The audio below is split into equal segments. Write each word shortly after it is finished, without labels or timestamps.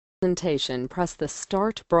Presentation, press the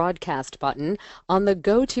Start Broadcast button on the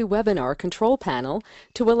GoToWebinar control panel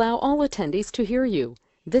to allow all attendees to hear you.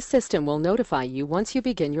 This system will notify you once you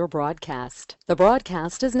begin your broadcast. The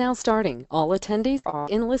broadcast is now starting. All attendees are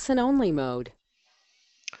in listen-only mode.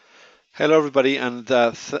 Hello, everybody, and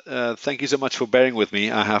thank you so much for bearing with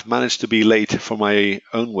me. I have managed to be late for my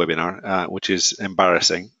own webinar, which is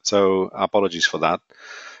embarrassing, so apologies for that.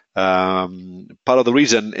 Part of the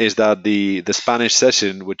reason is that the Spanish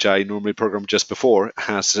session, which I normally program just before,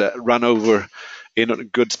 has run over in a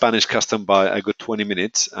good Spanish custom by a good 20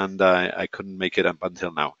 minutes, and I couldn't make it up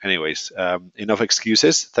until now. Anyways, enough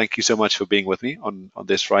excuses. Thank you so much for being with me on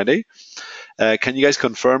this Friday. Can you guys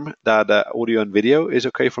confirm that audio and video is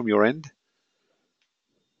okay from your end?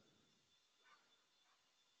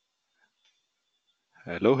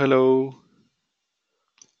 Hello, hello.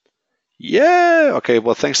 Yeah, okay,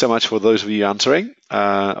 well, thanks so much for those of you answering.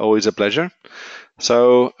 Always a pleasure.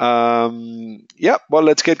 So, yeah, well,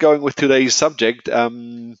 let's get going with today's subject.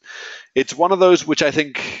 It's one of those which I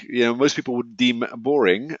think most people would deem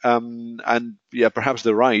boring, and yeah, perhaps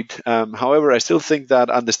they're right. However, I still think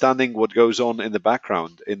that understanding what goes on in the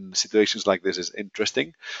background in situations like this is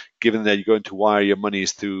interesting, given that you're going to wire your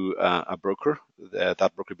monies to a broker,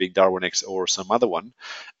 that broker being DarwinX or some other one,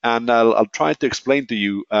 and I'll try to explain to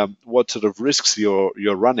you what sort of risks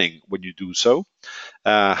you're running when you do so.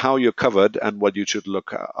 How you're covered and what you should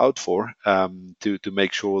look out for to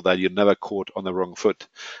make sure that you're never caught on the wrong foot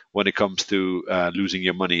when it comes to losing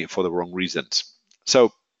your money for the wrong reasons.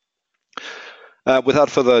 So without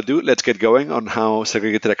further ado, let's get going on how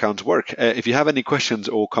segregated accounts work. If you have any questions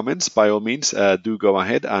or comments, by all means, do go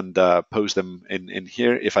ahead and post them in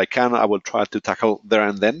here. If I can, I will try to tackle there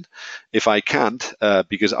and then. If I can't,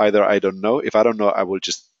 because either I don't know, if I don't know, I will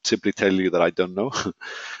just simply tell you that I don't know.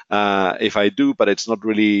 If I do, but it's not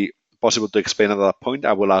really possible to explain at that point,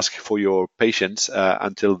 I will ask for your patience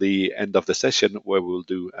until the end of the session where we'll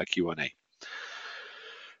do a Q&A.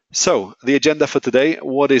 So the agenda for today,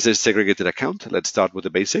 what is a segregated account? Let's start with the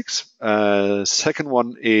basics. Second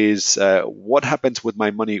one is what happens with my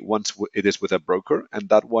money once it is with a broker? And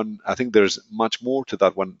that one, I think there's much more to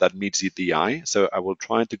that one that meets the eye. So I will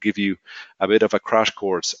try to give you a bit of a crash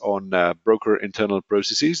course on broker internal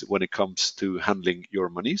processes when it comes to handling your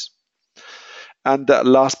monies. And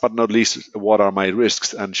last but not least, what are my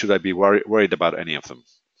risks and should I be worried about any of them?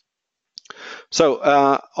 So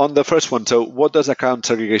on the first one, so what does account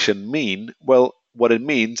segregation mean? Well, what it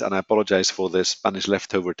means, and I apologize for the Spanish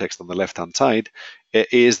leftover text on the left-hand side,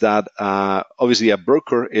 is that obviously a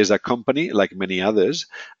broker is a company like many others.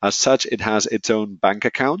 As such, it has its own bank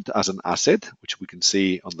account as an asset, which we can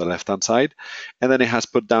see on the left-hand side. And then it has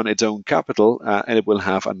put down its own capital, and it will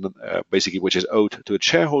have basically which is owed to its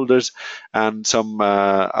shareholders and some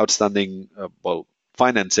outstanding,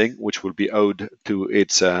 financing, which will be owed to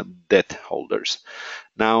its debt holders.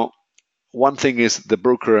 Now, one thing is the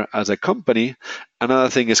broker as a company, another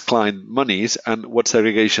thing is client monies, and what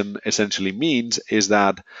segregation essentially means is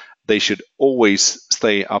that they should always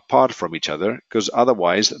stay apart from each other, because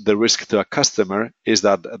otherwise the risk to a customer is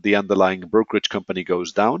that the underlying brokerage company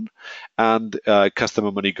goes down and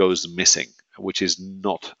customer money goes missing, which is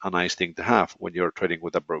not a nice thing to have when you're trading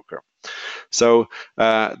with a broker. So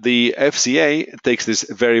the FCA takes this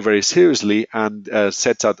very, very seriously and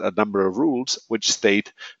sets out a number of rules which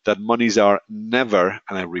state that monies are never,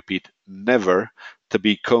 and I repeat, never, to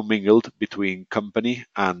be commingled between company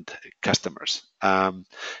and customers.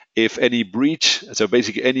 If any breach, so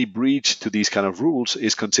basically any breach to these kind of rules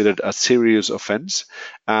is considered a serious offense,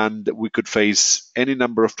 and we could face any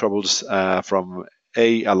number of troubles from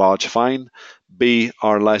A, a large fine, B,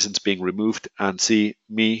 our license being removed, and C,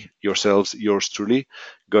 me, yourselves, yours truly,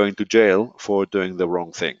 going to jail for doing the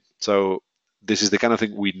wrong thing. So this is the kind of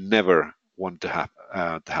thing we never want to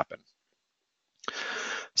happen.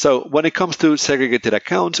 So when it comes to segregated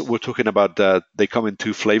accounts, we're talking about they come in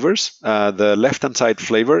two flavors. The left-hand side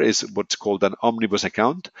flavor is what's called an omnibus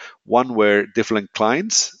account, one where different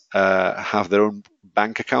clients have their own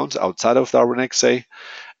bank accounts outside of DarwinX, say,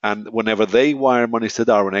 and whenever they wire monies to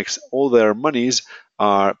DarwinX, all their monies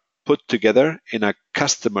are put together in a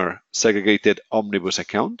customer segregated omnibus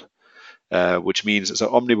account. Which means,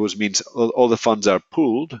 so omnibus means all the funds are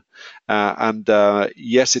pooled, and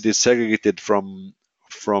yes, it is segregated from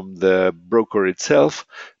the broker itself,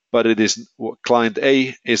 but it is client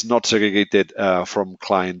A is not segregated from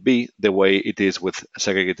client B the way it is with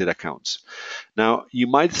segregated accounts. Now, you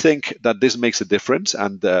might think that this makes a difference,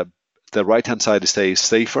 and the right-hand side stays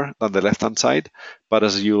safer than the left-hand side, but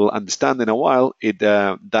as you'll understand in a while,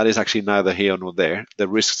 that is actually neither here nor there. The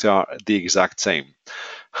risks are the exact same.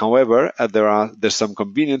 However, there's some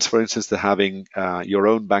convenience, for instance, to having your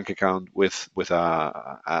own bank account with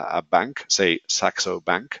a bank, say Saxo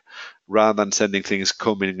Bank, rather than sending things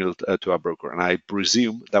commingled to a broker. And I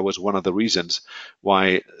presume that was one of the reasons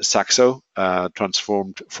why Saxo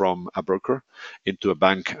transformed from a broker into a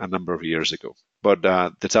bank a number of years ago. But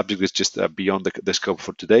the subject is just beyond the scope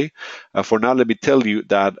for today. For now, let me tell you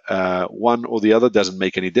that one or the other doesn't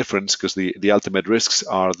make any difference, because the ultimate risks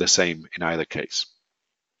are the same in either case.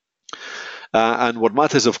 And what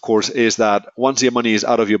matters, of course, is that once your money is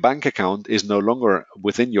out of your bank account, is no longer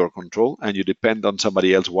within your control, and you depend on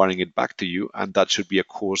somebody else wiring it back to you, and that should be a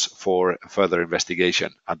cause for further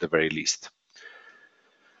investigation at the very least.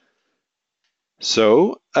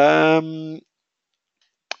 So,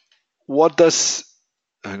 what does,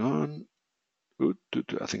 hang on,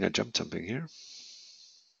 I think I jumped something here.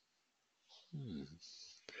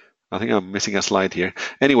 I think I'm missing a slide here.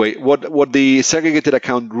 Anyway, what the segregated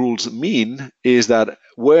account rules mean is that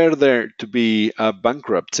were there to be a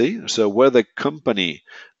bankruptcy, so were the company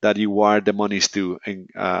that you wired the monies to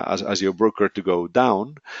as your broker to go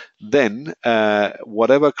down, then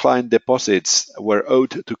whatever client deposits were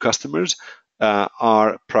owed to customers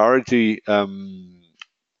are priority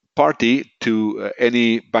party to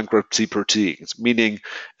any bankruptcy proceedings, meaning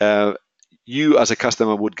you as a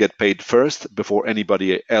customer would get paid first before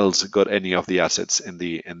anybody else got any of the assets in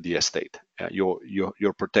the estate.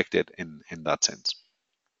 You're protected in that sense.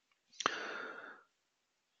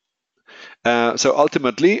 So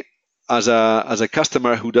ultimately, as a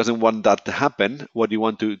customer who doesn't want that to happen, what you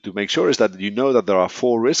want to make sure is that you know that there are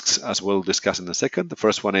 4 risks, as we'll discuss in a second. The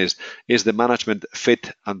first one is the management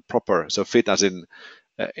fit and proper? So fit as in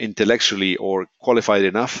intellectually or qualified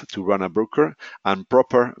enough to run a broker, and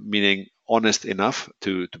proper meaning honest enough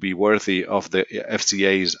to be worthy of the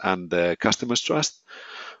FCA's and the customer's trust.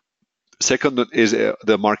 Second is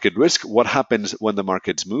the market risk. What happens when the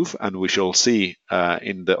markets move? And we shall see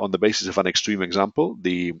on the basis of an extreme example,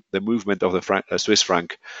 the movement of the Swiss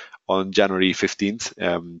franc on January 15th,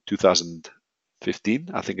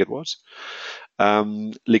 2015, I think it was.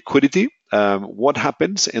 Liquidity. What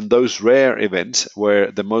happens in those rare events where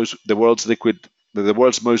the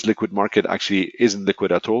world's most liquid market actually isn't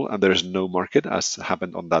liquid at all, and there is no market, as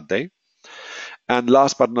happened on that day? And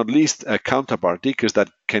last but not least, a counterparty, because that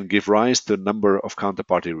can give rise to a number of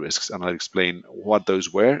counterparty risks, and I'll explain what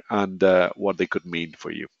those were and what they could mean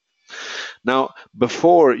for you. Now,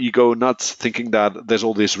 before you go nuts thinking that there's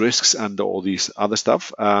all these risks and all these other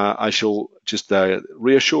stuff, I shall just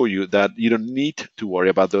reassure you that you don't need to worry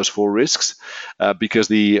about those 4 risks, because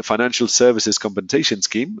the Financial Services Compensation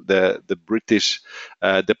Scheme, the British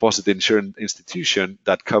deposit insurance institution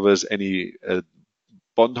that covers any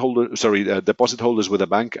deposit holders with a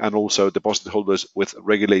bank and also deposit holders with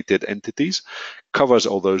regulated entities, covers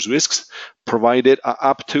all those risks, provided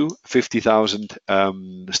up to 50,000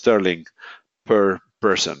 sterling per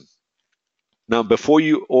person. Now, before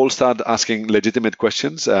you all start asking legitimate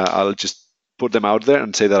questions, I'll just put them out there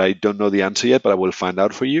and say that I don't know the answer yet, but I will find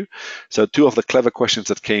out for you. So 2 of the clever questions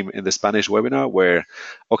that came in the Spanish webinar were,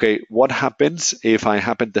 okay, what happens if I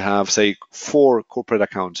happen to have, say, 4 corporate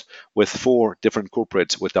accounts with 4 different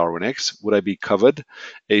corporates with DarwinX? Would I be covered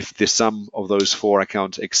if the sum of those 4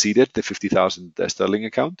 accounts exceeded the 50,000 sterling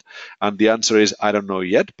account? And the answer is, I don't know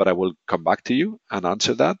yet, but I will come back to you and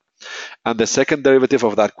answer that. And the second derivative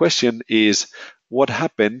of that question is, what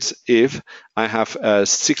happens if I have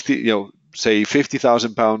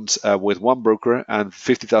 50,000 pounds with one broker and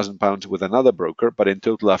 50,000 pounds with another broker, but in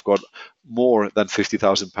total I've got more than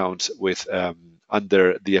 50,000 pounds with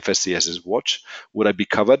under the FSCS's watch? Would I be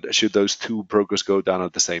covered should those 2 brokers go down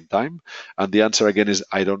at the same time? And the answer again is,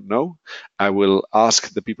 I don't know. I will ask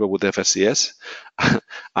the people with FSCS. I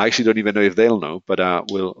actually don't even know if they'll know, but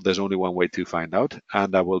there's only one way to find out,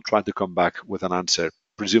 and I will try to come back with an answer,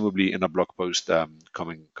 presumably in a blog post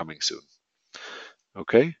coming soon.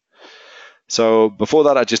 Okay. So before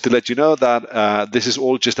that, just to let you know that this is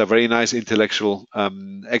all just a very nice intellectual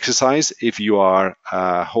exercise if you are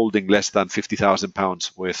holding less than 50,000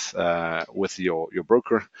 pounds with your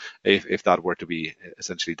broker, if that were to be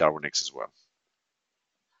essentially DarwinX as well.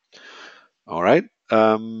 All right.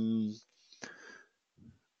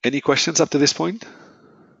 Any questions up to this point?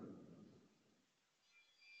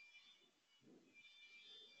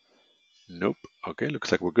 Nope. Okay,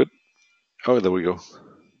 looks like we're good. Oh, there we go.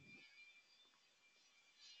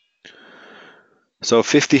 So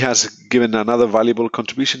 50 has given another valuable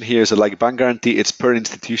contribution here. So like bank guarantee, it's per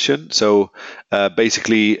institution. So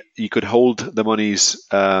basically you could hold the monies.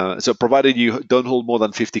 So provided you don't hold more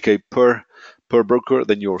than 50K per broker,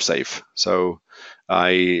 then you're safe. So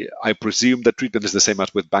I presume the treatment is the same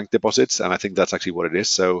as with bank deposits, and I think that's actually what it is.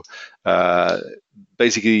 So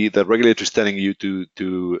basically, the regulator is telling you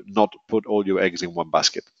to not put all your eggs in one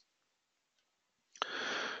basket.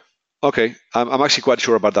 Okay, I'm actually quite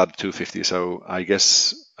sure about that 250, so I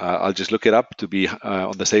guess I'll just look it up to be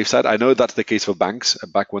on the safe side. I know that's the case for banks.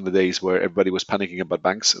 Back when the days where everybody was panicking about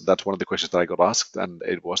banks, that's one of the questions that I got asked, and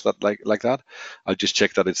it was that like that. I'll just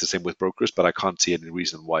check that it's the same with brokers, but I can't see any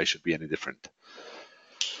reason why it should be any different.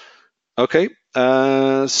 Okay,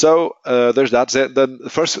 so there's that. Then the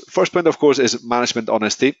first point, of course, is management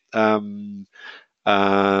honesty.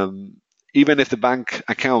 Even if the bank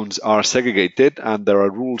accounts are segregated and there are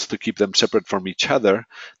rules to keep them separate from each other,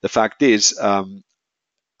 the fact is a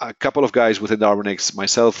couple of guys within Darwinex,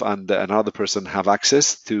 myself and another person, have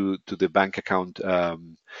access to the bank account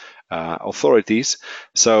authorities.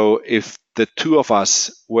 So if the two of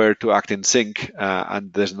us were to act in sync,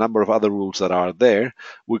 and there's a number of other rules that are there,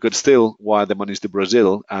 we could still wire the monies to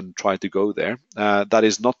Brazil and try to go there. That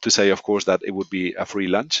is not to say, of course, that it would be a free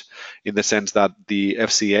lunch, in the sense that the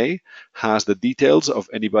FCA has the details of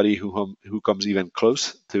anybody who comes even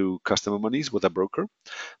close to customer monies with a broker.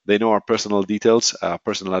 They know our personal details,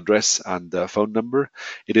 personal address, and phone number.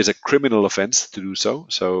 It is a criminal offense to do so,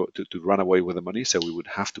 to run away with the money, so we would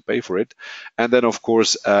have to pay for it. And then, of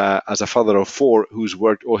course, as a father of four who's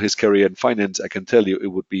worked all his career in finance, I can tell you it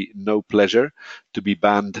would be no pleasure to be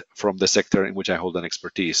banned from the sector in which I hold an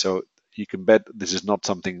expertise. So you can bet this is not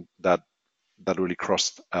something that really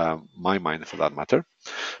crossed my mind, for that matter.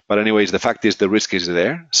 But anyways, the fact is the risk is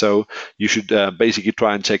there. So you should basically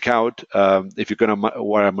try and check out, if you're going to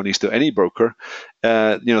wire monies to any broker,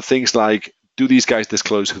 things like, do these guys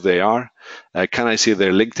disclose who they are? Can I see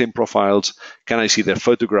their LinkedIn profiles? Can I see their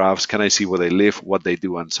photographs? Can I see where they live, what they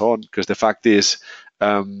do, and so on? Because the fact is,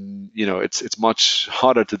 it's much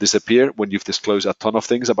harder to disappear when you've disclosed a ton of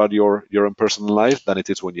things about your own personal life than it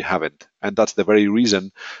is when you haven't. And that's the very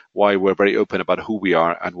reason why we're very open about who we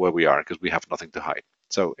are and where we are, because we have nothing to hide.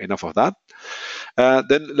 So enough of that.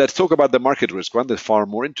 Then let's talk about the market risk one, the far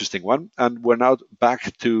more interesting one. And we're now back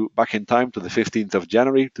in time to the 15th of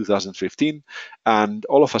January 2015, and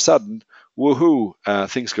all of a sudden, woohoo,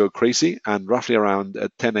 things go crazy, and roughly around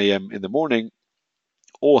 10 a.m. in the morning,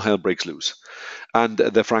 all hell breaks loose. And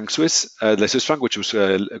the Swiss franc, which was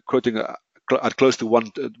quoting at close to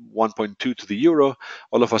 1.2 to the euro,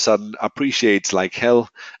 all of a sudden appreciates like hell,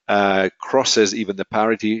 crosses even the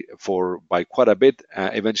parity by quite a bit,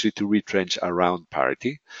 eventually to retrench around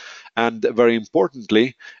parity. And very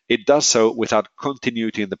importantly, it does so without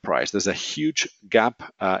continuity in the price. There's a huge gap,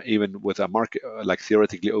 even with a market like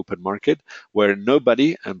theoretically open market, where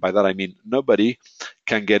nobody, and by that I mean nobody,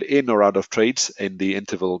 can get in or out of trades in the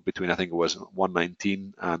interval between, I think it was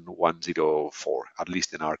 119 and 104, at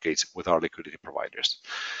least in our case with our liquidity providers.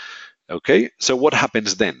 Okay, so what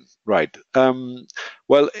happens then? Right.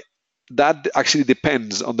 Well, that actually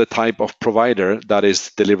depends on the type of provider that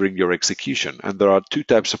is delivering your execution. And there are two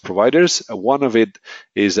types of providers. One of it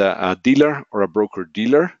is a dealer or a broker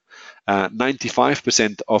dealer.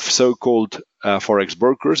 95% of so-called forex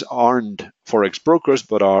brokers aren't forex brokers,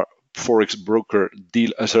 but are forex broker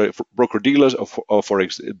dealers or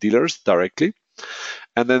forex dealers directly.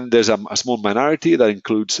 And then there's a small minority that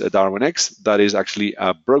includes Darwinex that is actually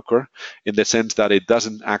a broker, in the sense that it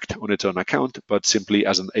doesn't act on its own account, but simply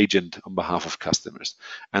as an agent on behalf of customers.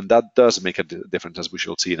 And that does make a difference, as we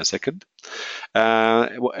shall see in a second,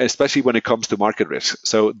 especially when it comes to market risk.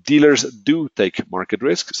 So dealers do take market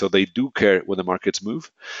risk, so they do care when the markets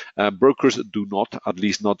move. Brokers do not, at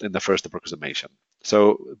least not in the first approximation.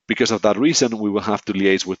 So because of that reason, we will have to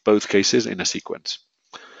liaise with both cases in a sequence.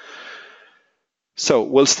 So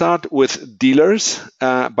we'll start with dealers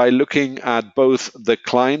by looking at both the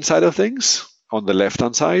client side of things on the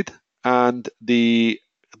left-hand side and the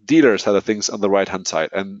dealer side of things on the right-hand side.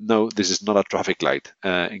 And no, this is not a traffic light,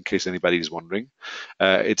 in case anybody is wondering.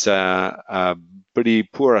 It's a pretty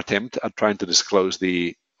poor attempt at trying to disclose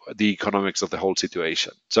the economics of the whole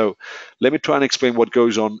situation. So let me try and explain what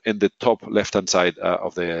goes on in the top left-hand side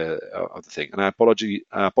of the thing. And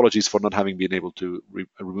apologies for not having been able to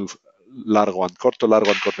remove largo and corto. Largo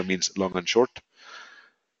and corto means long and short.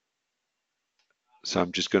 So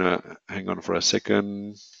I'm just gonna hang on for a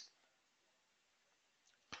second.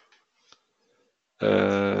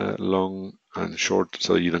 Long and short,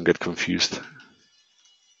 so you don't get confused.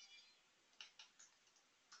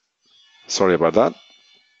 Sorry about that,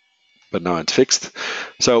 but now it's fixed.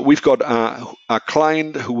 So we've got a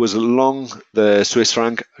client who was long the Swiss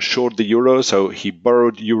franc, short the euro. So he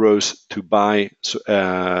borrowed euros to buy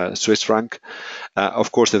Swiss franc.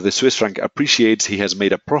 Of course, if the Swiss franc appreciates, he has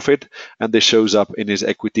made a profit, and this shows up in his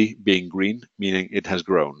equity being green, meaning it has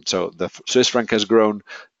grown. So the Swiss franc has grown,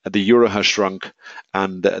 the euro has shrunk,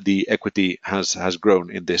 and the equity has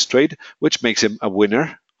grown in this trade, which makes him a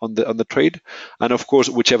winner on the trade. And of course,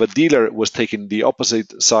 whichever dealer was taking the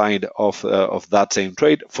opposite side of that same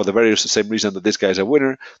trade, for the very same reason that this guy is a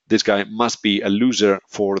winner, this guy must be a loser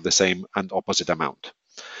for the same and opposite amount.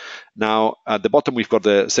 Now, at the bottom, we've got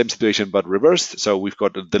the same situation but reversed. So we've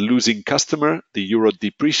got the losing customer, the euro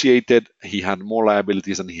depreciated, he had more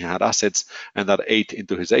liabilities than he had assets, and that ate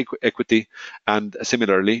into his equity. And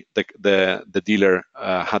similarly, the dealer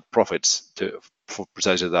had profits for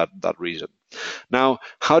precisely that reason. Now,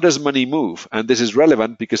 how does money move? And this is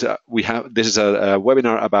relevant because this is a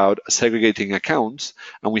webinar about segregating accounts,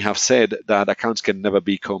 and we have said that accounts can never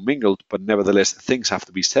be commingled, but nevertheless things have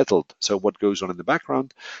to be settled. So what goes on in the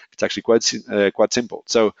background? It's actually quite simple.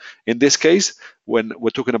 So in this case, when we're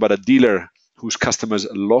talking about a dealer whose customers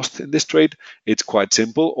lost in this trade, it's quite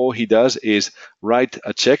simple. All he does is write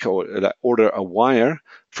a check or order a wire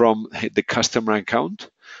from the customer account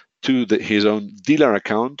to his own dealer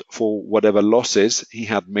account for whatever losses he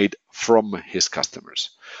had made from his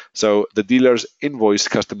customers. So the dealers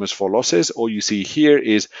invoiced customers for losses. All you see here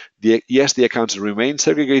is, yes, the accounts remain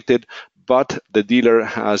segregated, but the dealer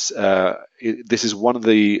has, this is one of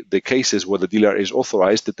the cases where the dealer is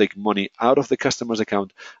authorized to take money out of the customer's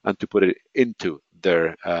account and to put it into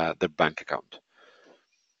their bank account.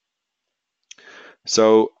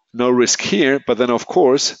 So no risk here, but then of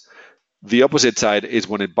course, the opposite side is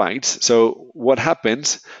when it bites. So what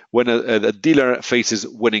happens when a dealer faces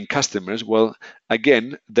winning customers? Well,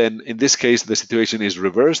 again, then in this case, the situation is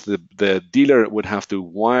reversed. The dealer would have to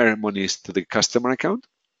wire monies to the customer account.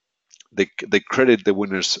 They credit the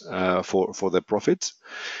winners for their profits.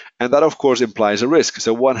 And that, of course, implies a risk.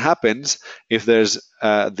 So what happens if there's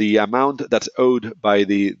the amount that's owed by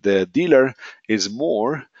the dealer is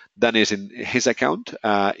more than is in his account,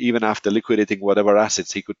 even after liquidating whatever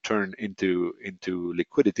assets he could turn into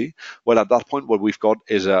liquidity? Well, at that point, what we've got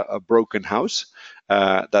is a broken house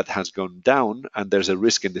that has gone down, and there's a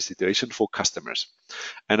risk in this situation for customers.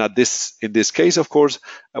 And in this case, of course,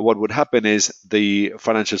 what would happen is the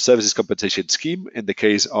financial services compensation scheme, in the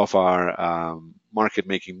case of our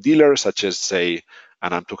market-making dealer, such as, say,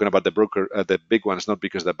 and I'm talking about the broker, the big ones, not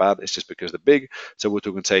because they're bad, it's just because they're big. So we're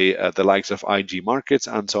talking, say, the likes of IG Markets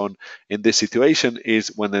and so on. In this situation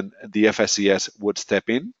is when then the FSCS would step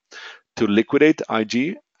in to liquidate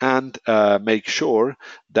IG and make sure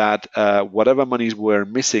that whatever monies were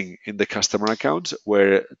missing in the customer accounts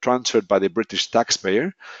were transferred by the British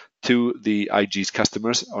taxpayer to the IG's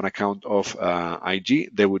customers on account of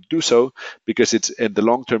IG. They would do so because it's in the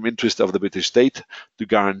long-term interest of the British state to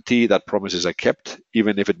guarantee that promises are kept,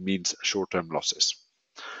 even if it means short-term losses.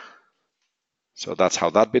 So that's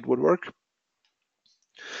how that bit would work.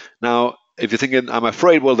 Now, if you're thinking, I'm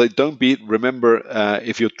afraid, well, they don't be. Remember,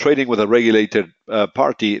 if you're trading with a regulated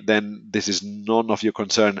party, then this is none of your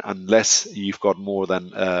concern unless you've got more than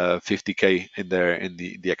 50K in there in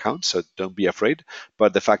the account. So don't be afraid.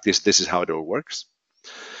 But the fact is, this is how it all works.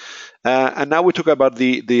 And now we talk about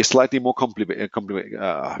the slightly more complicated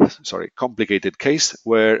case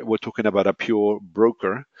where we're talking about a pure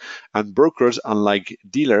broker. And brokers, unlike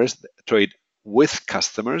dealers, trade with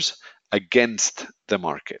customers against the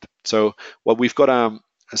market. So what we've got a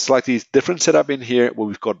slightly different setup in here, where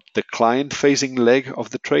we've got the client-facing leg of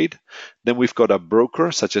the trade, then we've got a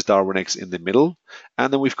broker such as DarwinX in the middle,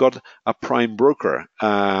 and then we've got a prime broker,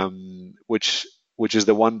 which is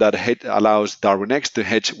the one that allows DarwinX to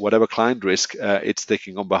hedge whatever client risk it's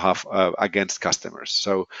taking on behalf against customers.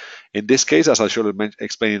 So in this case, as I shall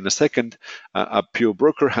explain in a second, a pure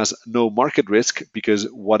broker has no market risk because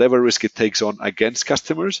whatever risk it takes on against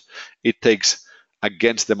customers, it takes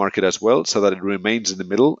against the market as well, so that it remains in the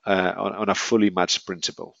middle on a fully matched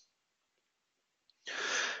principle.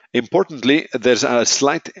 Importantly, there's a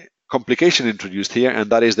slight complication introduced here,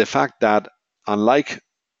 and that is the fact that unlike,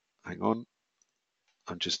 hang on,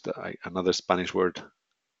 I'm just another Spanish word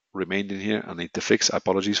remained in here. I need to fix.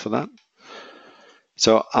 Apologies for that.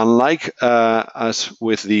 So unlike us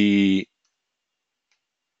with the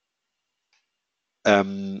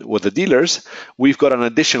dealers, we've got an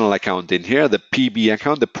additional account in here, the PB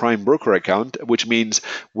account, the prime broker account, which means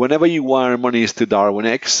whenever you wire monies to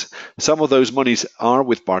DarwinX, some of those monies are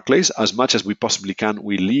with Barclays. As much as we possibly can,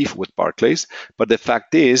 we leave with Barclays. But the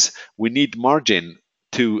fact is, we need margin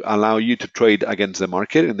to allow you to trade against the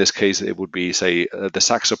market. In this case, it would be, say, the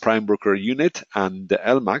Saxo Prime Broker unit and the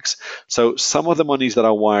LMAX. So some of the monies that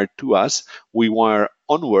are wired to us, we wire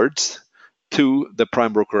onwards to the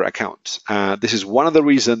prime broker accounts. This is one of the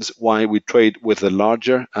reasons why we trade with the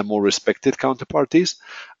larger and more respected counterparties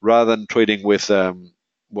rather than trading with,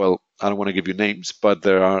 well, I don't want to give you names, but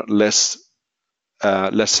there are less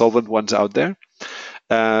solvent ones out there.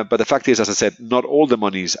 But the fact is, as I said, not all the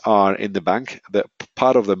monies are in the bank.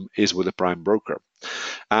 Part of them is with the prime broker.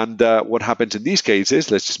 And what happens in these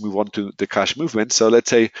cases, let's just move on to the cash movement. So let's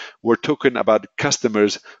say we're talking about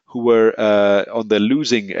customers who were on the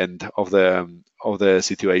losing end of the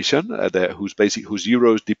situation, whose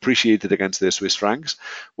euros depreciated against the Swiss francs.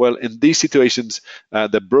 Well, in these situations,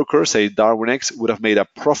 the broker, say Darwinex, would have made a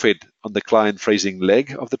profit on the client-facing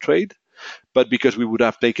leg of the trade. But because we would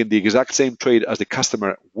have taken the exact same trade as the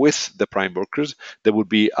customer with the prime brokers, there would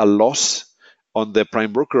be a loss on the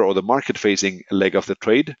prime broker or the market-facing leg of the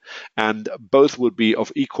trade, and both would be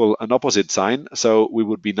of equal and opposite sign, so we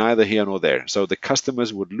would be neither here nor there. So the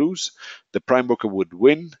customers would lose, the prime broker would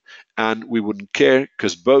win, and we wouldn't care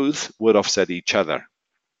because both would offset each other.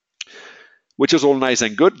 Which is all nice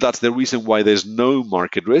and good. That's the reason why there's no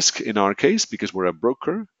market risk in our case, because we're a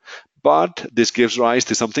broker. But this gives rise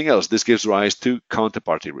to something else. This gives rise to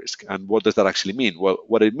counterparty risk. And what does that actually mean? Well,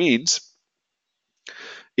 what it means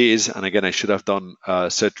is, and again, I should have done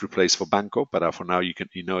search replace for Banco, but for now you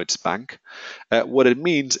know it's bank. What it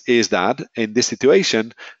means is that in this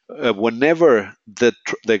situation, whenever there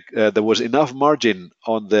was enough margin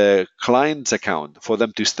on the client's account for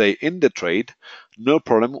them to stay in the trade, no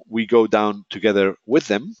problem, we go down together with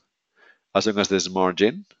them as long as there's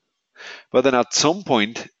margin. But then at some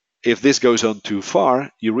point, if this goes on too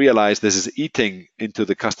far, you realize this is eating into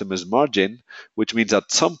the customer's margin, which means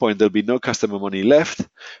at some point there'll be no customer money left,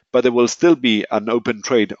 but there will still be an open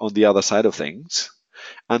trade on the other side of things.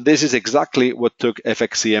 And this is exactly what took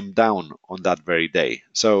FXCM down on that very day.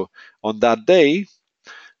 So on that day,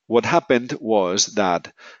 what happened was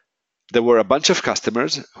that there were a bunch of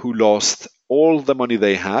customers who lost all the money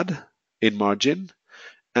they had in margin,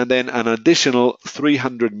 and then an additional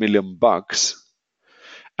 300 million bucks.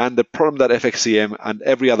 And the problem that FXCM and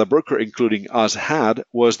every other broker, including us, had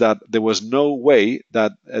was that there was no way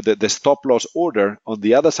that the stop loss order on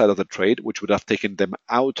the other side of the trade, which would have taken them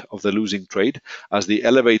out of the losing trade, as the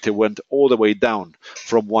elevator went all the way down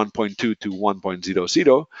from 1.2 to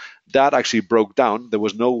 1.00, that actually broke down. There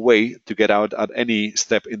was no way to get out at any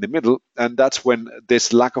step in the middle. And that's when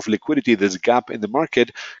this lack of liquidity, this gap in the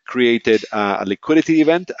market, created a liquidity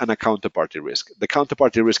event and a counterparty risk. The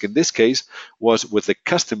counterparty risk in this case was with the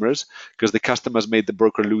customers, because the customers made the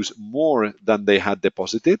broker lose more than they had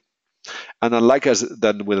deposited. And unlike us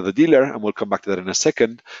than with the dealer, and we'll come back to that in a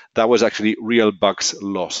second, that was actually real bucks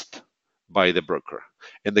lost by the broker.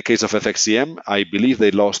 In the case of FXCM, I believe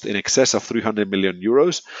they lost in excess of 300 million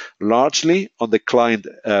euros, largely on the client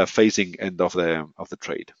facing end of the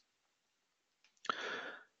trade.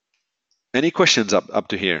 Any questions up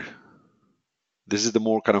to here? This is the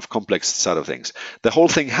more kind of complex side of things. The whole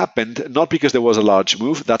thing happened not because there was a large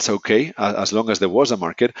move. That's okay, as long as there was a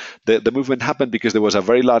market. The movement happened because there was a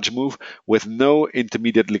very large move with no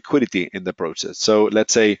intermediate liquidity in the process. So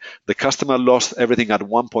let's say the customer lost everything at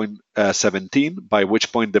 1.17, by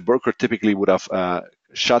which point the broker typically would have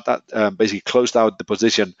basically closed out the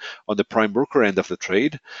position on the prime broker end of the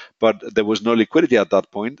trade, but there was no liquidity at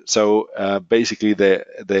that point. So basically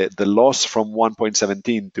the loss from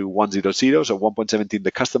 1.17 to 100, so 1.17,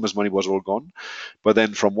 the customer's money was all gone. But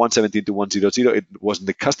then from 117 to 100, it wasn't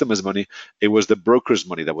the customer's money, it was the broker's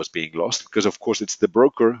money that was being lost, because of course it's the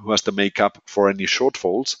broker who has to make up for any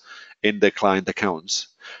shortfalls in the client accounts.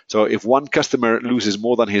 So if one customer loses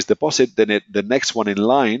more than his deposit, then the next one in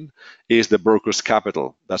line is the broker's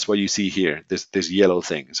capital. That's what you see here, this yellow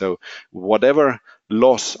thing. So whatever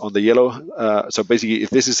loss on the yellow, so basically if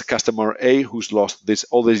this is customer A who's lost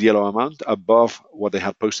all this yellow amount above what they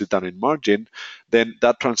had posted down in margin, then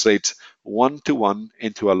that translates 1-to-1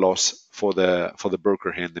 into a loss for the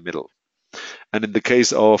broker here in the middle. And in the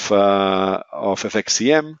case of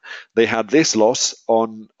FXCM, they had this loss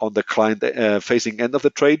on the client facing end of the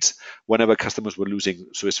trades whenever customers were losing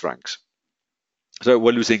Swiss francs. So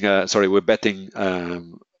we're betting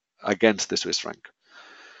against the Swiss franc.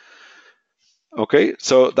 Okay,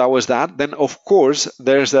 so that was that. Then, of course,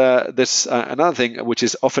 there's another thing which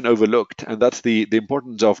is often overlooked, and that's the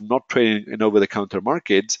importance of not trading in over-the-counter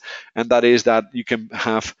markets, and that is that you can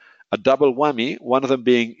have a double whammy, one of them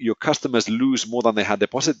being your customers lose more than they had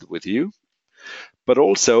deposited with you, But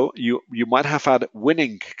also you might have had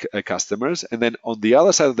winning customers, and then on the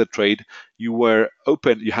other side of the trade you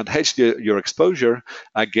had hedged your exposure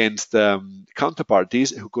against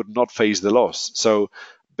counterparties who could not face the loss. So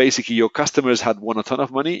basically your customers had won a ton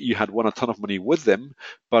of money, you had won a ton of money with them,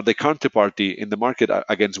 but the counterparty in the market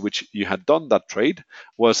against which you had done that trade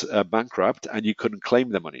was bankrupt and you couldn't claim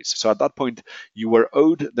the monies. So at that point you were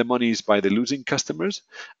owed the monies by the losing customers,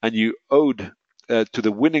 and you owed to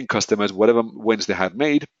the winning customers whatever wins they had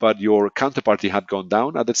made, but your counterparty had gone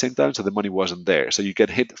down at the same time, so the money wasn't there. So you get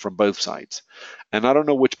hit from both sides. And I don't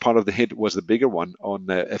know which part of the hit was the bigger one on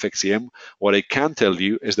FXCM. What I can tell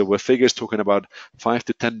you is there were figures talking about 5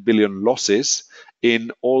 to 10 billion losses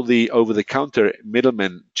in all the over-the-counter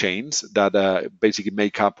middlemen chains that basically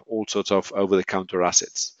make up all sorts of over-the-counter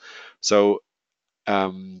assets. So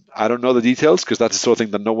I don't know the details because that's the sort of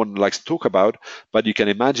thing that no one likes to talk about, but you can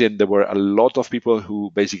imagine there were a lot of people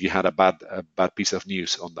who basically had a bad piece of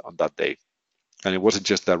news on that day. And it wasn't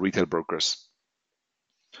just the retail brokers.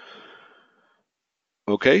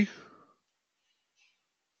 Okay.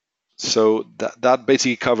 So that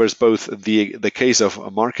basically covers both the case of a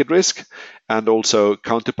market risk and also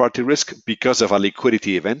counterparty risk because of a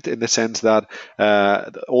liquidity event, in the sense that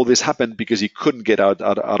all this happened because you couldn't get out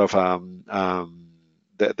of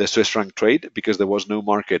the Swiss franc trade because there was no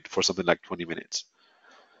market for something like 20 minutes.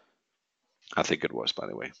 I think it was, by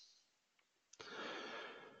the way.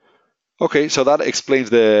 Okay, so that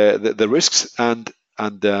explains the risks and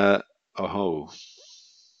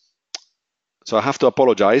so I have to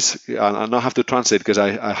apologize, and I have to translate because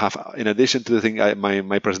I have, in addition to the thing,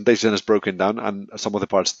 my presentation is broken down and some of the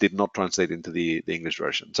parts did not translate into the English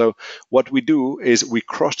version. So what we do is we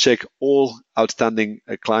cross-check all outstanding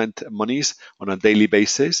client monies on a daily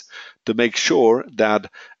basis to make sure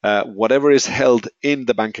that whatever is held in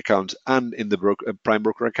the bank accounts and in the prime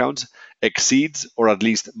broker accounts exceeds or at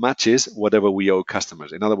least matches whatever we owe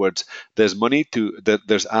customers. In other words, there's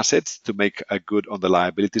there's assets to make a good on the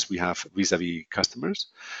liabilities we have vis-a-vis customers.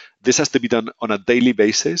 This has to be done on a daily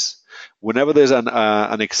basis. Whenever there's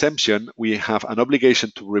an exemption, we have an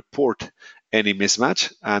obligation to report any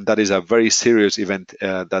mismatch, and that is a very serious event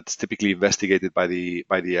that's typically investigated by the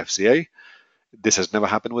FCA. This has never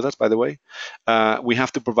happened with us, by the way. We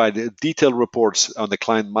have to provide detailed reports on the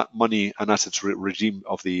client money and assets regime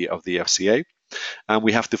of the FCA, and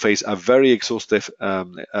we have to face a very exhaustive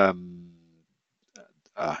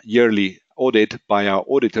yearly audit by our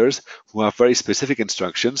auditors, who have very specific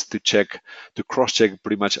instructions to cross-check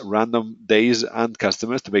pretty much random days and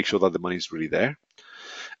customers to make sure that the money is really there.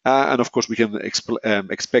 And of course, we can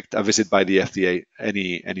expect a visit by the FDA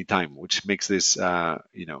any time, which makes this,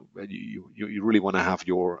 you really want to have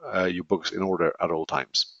your books in order at all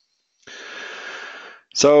times.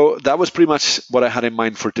 So that was pretty much what I had in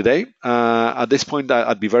mind for today. At this point,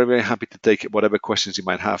 I'd be very, very happy to take whatever questions you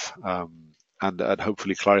might have, and I'd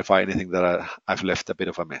hopefully clarify anything that I've left a bit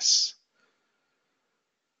of a mess.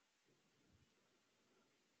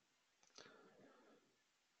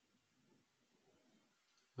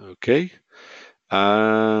 Okay.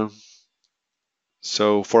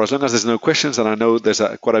 So for as long as there's no questions, and I know there's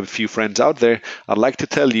quite a few friends out there, I'd like to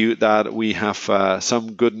tell you that we have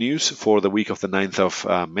some good news for the week of the 9th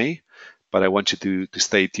of May, but I want you to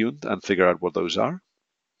stay tuned and figure out what those are.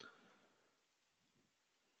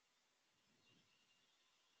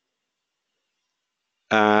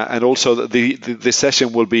 And also the session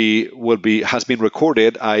has been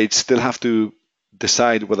recorded. I still have to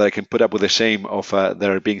decide whether I can put up with the shame of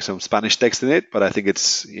there being some Spanish text in it, but I think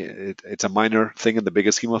it's a minor thing in the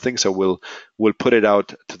bigger scheme of things. So we'll put it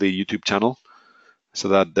out to the YouTube channel so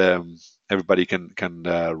that everybody can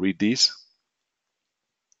read these.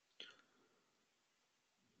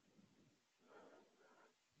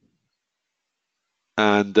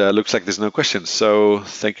 And looks like there's no questions. So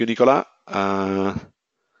thank you, Nicola.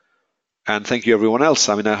 And thank you, everyone else.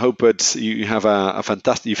 I mean, I hope you have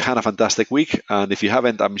you've had a fantastic week. And if you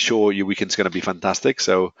haven't, I'm sure your weekend's going to be fantastic.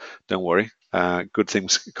 So don't worry. Good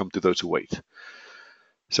things come to those who wait.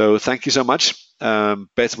 So thank you so much.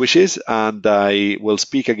 Best wishes, and I will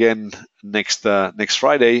speak again next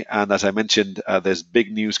Friday. And as I mentioned, there's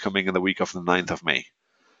big news coming in the week of the 9th of May.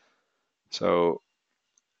 So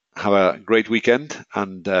have a great weekend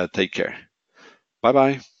and take care.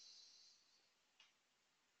 Bye-bye.